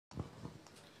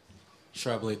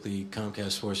Sharp Blakely,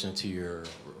 Comcast Sports, and to your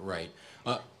right.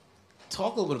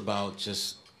 Talk a little bit about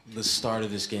just the start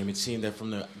of this game. It seemed that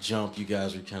from the jump, you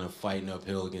guys were kind of fighting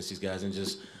uphill against these guys. And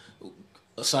just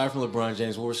aside from LeBron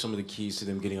James, what were some of the keys to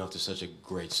them getting off to such a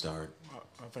great start?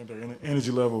 I think their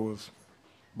energy level was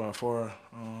by far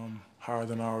higher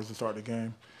than ours to start the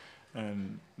game,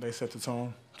 and they set the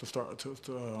tone to start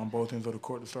on both ends of the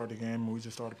court to start the game, and we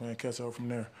just started playing catch up from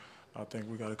there. I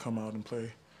think we got to come out and play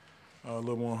a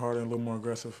little more harder and a little more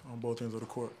aggressive on both ends of the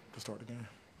court to start the game.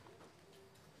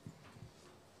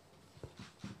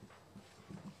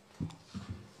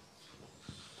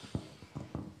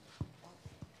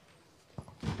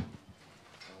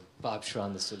 Bob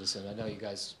Schron, the Citizen. I know you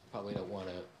guys probably don't want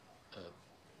to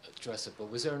address it, but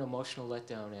was there an emotional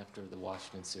letdown after the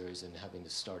Washington series and having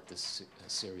to start this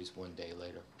series one day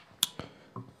later?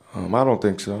 I don't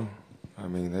think so. I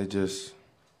mean,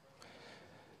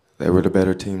 they were the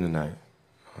better team tonight.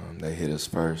 They hit us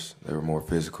first. They were more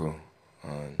physical,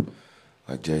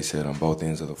 like Jay said, on both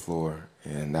ends of the floor,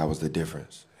 and that was the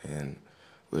difference. And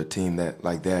with a team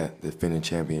like that, the defending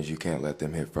champions, you can't let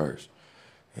them hit first.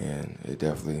 And it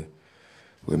definitely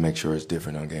will make sure it's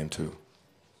different on game two.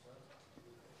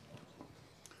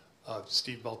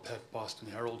 Steve Belpet, Boston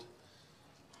Herald.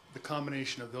 The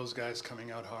combination of those guys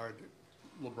coming out hard,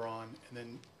 LeBron, and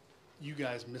then you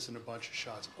guys missing a bunch of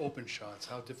shots, open shots,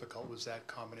 how difficult was that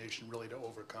combination really to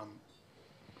overcome?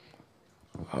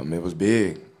 It was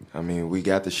big. I mean, we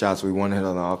got the shots we wanted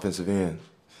on the offensive end.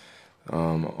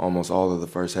 Almost all of the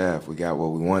first half, we got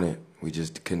what we wanted. We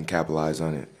just couldn't capitalize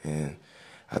on it. And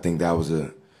I think that was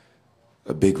a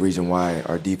big reason why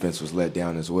our defense was let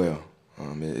down as well.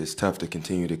 It's tough to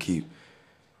continue to keep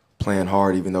playing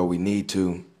hard even though we need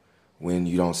to when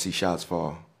you don't see shots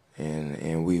fall.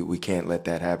 And we can't let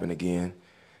that happen again.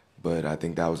 But I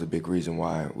think that was a big reason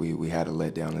why we had a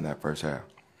letdown in that first half.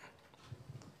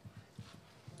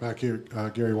 Back here,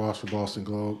 Gary Walsh from Boston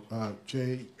Globe.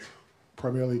 Jay,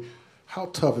 primarily, how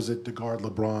tough is it to guard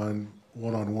LeBron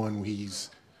one-on-one when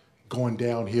he's going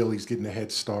downhill, he's getting a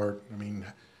head start? I mean,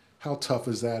 how tough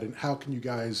is that, and how can you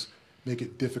guys make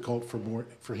it difficult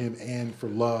for him and for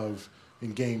Love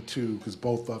in game two, because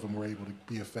both of them were able to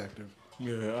be effective?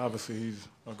 Yeah, obviously he's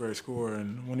a great scorer,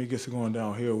 and when he gets to going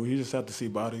downhill, we just have to see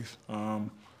bodies.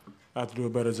 I have to do a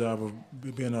better job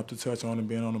of being up to touch on and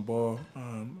being on the ball,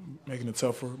 making it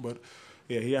tougher. But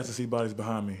yeah, he has to see bodies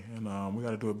behind me, and we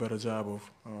got to do a better job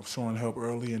of showing help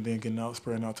early and then getting out,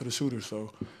 spreading out to the shooters,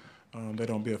 so they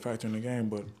don't be a factor in the game.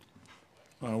 But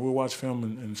we'll watch film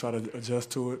and try to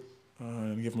adjust to it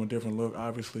and give him a different look.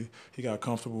 Obviously, he got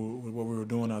comfortable with what we were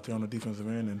doing out there on the defensive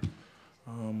end,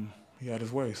 and he had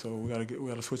his way. So we got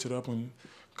to switch it up and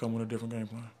come with a different game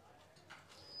plan.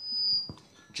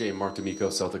 Jay, Mark D'Amico,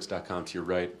 Celtics.com to your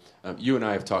right. You and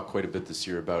I have talked quite a bit this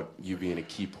year about you being a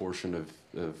key portion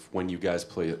of when you guys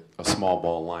play a small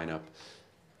ball lineup.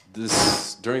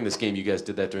 During this game, you guys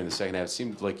did that during the second half. It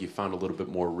seemed like you found a little bit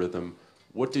more rhythm.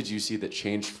 What did you see that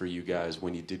changed for you guys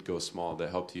when you did go small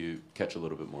that helped you catch a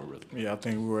little bit more rhythm? Yeah, I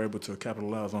think we were able to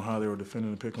capitalize on how they were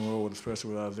defending the pick and roll,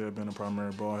 especially with Isaiah being a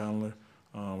primary ball handler.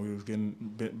 We was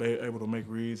able to make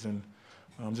reads and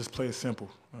just play it simple,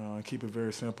 keep it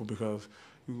very simple, because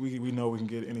we know we can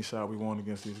get any shot we want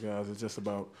against these guys. It's just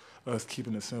about us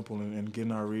keeping it simple and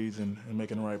getting our reads and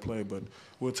making the right play. But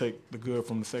we'll take the good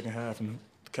from the second half and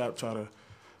try to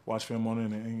watch film on it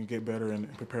and get better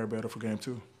and prepare better for game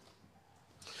two.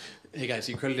 Hey guys,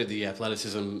 you credited the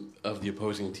athleticism of the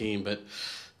opposing team, but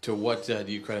to what do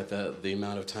you credit the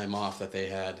amount of time off that they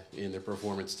had in their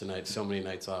performance tonight? So many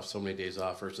nights off, so many days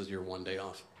off versus your one day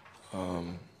off.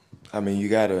 I mean, you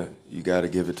gotta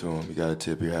give it to them. You gotta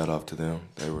tip your hat off to them.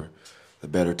 They were the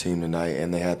better team tonight,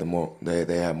 and they had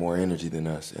more energy than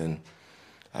us. And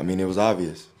I mean, it was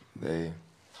obvious. They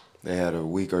had a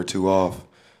week or two off,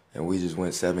 and we just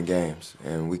went 7 games.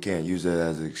 And we can't use that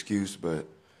as an excuse, but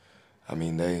I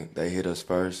mean, they hit us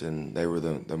first, and they were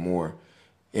the more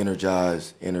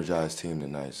energized team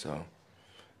tonight. So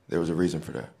there was a reason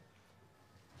for that.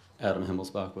 Adam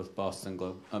Himmelsbach with Boston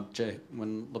Globe. Jay,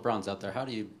 when LeBron's out there, how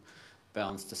do you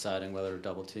balance deciding whether to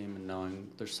double team and knowing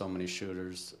there's so many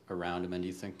shooters around him? And do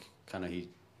you think he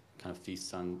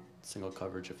feasts on single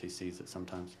coverage if he sees it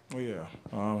sometimes? Well, yeah.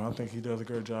 I think he does a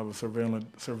great job of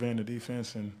surveying the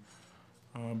defense and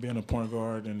being a point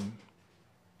guard and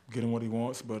getting what he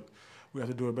wants. But we have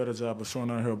to do a better job of showing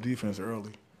our help defense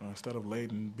early. Instead of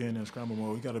late and being in scramble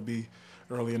mode, we got to be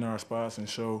early in our spots and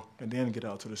show, and then get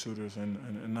out to the shooters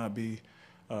and not be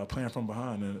playing from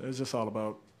behind. And it's just all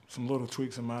about some little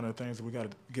tweaks and minor things that we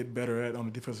got to get better at on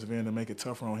the defensive end to make it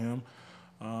tougher on him.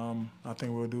 I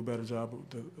think we'll do a better job with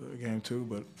the game too,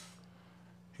 but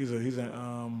he's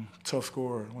a tough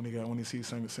scorer when he sees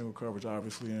single coverage,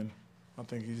 obviously, and I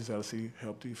think he just got to see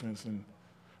help defense, and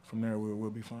from there we'll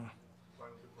be fine.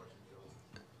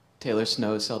 Taylor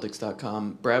Snow,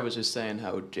 Celtics.com. Brad was just saying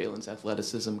how Jalen's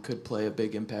athleticism could play a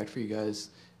big impact for you guys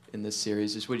in this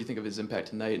series. Just what do you think of his impact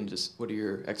tonight, and just what are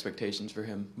your expectations for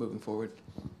him moving forward?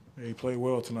 Yeah, he played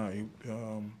well tonight.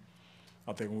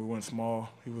 I think when we went small,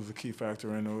 he was a key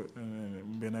factor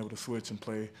in being able to switch and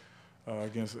play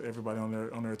against everybody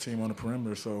on their team on the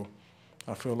perimeter. So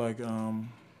I feel like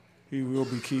he will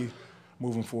be key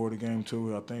moving forward to game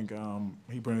two. I think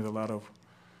he brings a lot of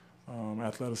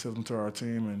athleticism to our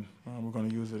team, and we're going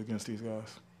to use it against these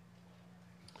guys.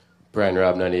 Brian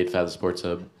Robb, 98.5 The Sports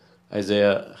Hub.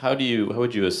 Isaiah, how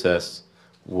would you assess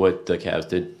what the Cavs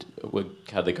did,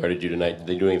 how they guarded you tonight? Did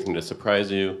they do anything to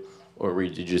surprise you, or were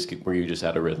you just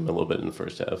out of rhythm a little bit in the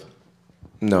first half?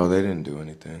 No, they didn't do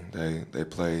anything. They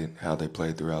played how they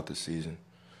played throughout the season.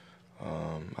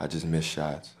 I just missed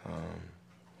shots.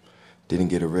 Didn't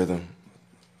get a rhythm.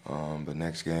 But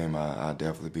next game, I'll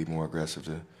definitely be more aggressive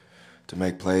to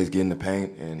make plays, get in the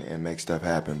paint, and make stuff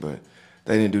happen. But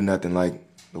they didn't do nothing like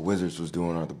the Wizards was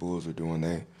doing or the Bulls were doing.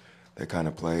 They kind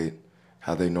of played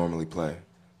how they normally play.